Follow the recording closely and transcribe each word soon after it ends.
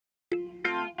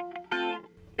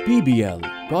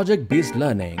PBL Project Based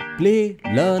Learning. Play,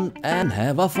 learn and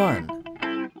have a fun.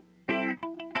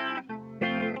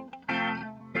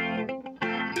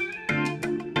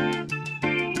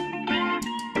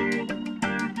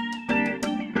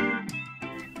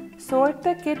 Sort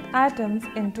the kit items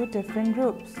into different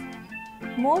groups.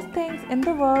 Most things in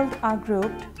the world are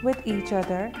grouped with each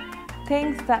other,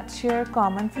 things that share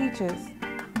common features.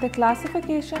 The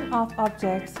classification of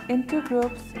objects into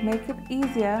groups make it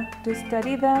easier to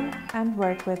study them and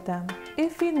work with them.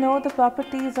 If we know the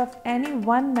properties of any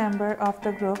one member of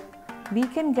the group, we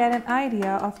can get an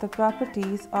idea of the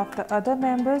properties of the other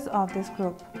members of this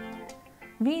group.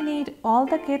 We need all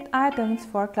the kit items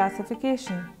for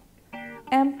classification.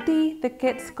 Empty the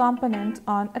kit's components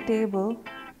on a table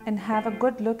and have a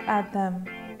good look at them.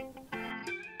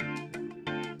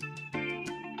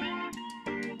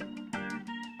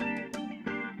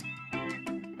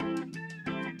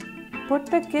 Put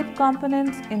the kit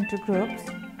components into groups.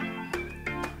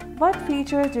 What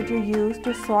features did you use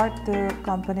to sort the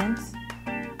components?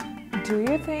 Do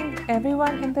you think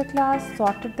everyone in the class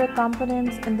sorted the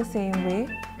components in the same way?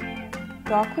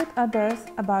 Talk with others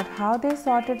about how they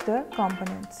sorted the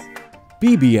components.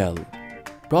 PBL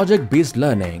Project Based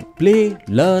Learning. Play,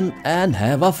 learn and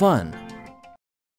have a fun.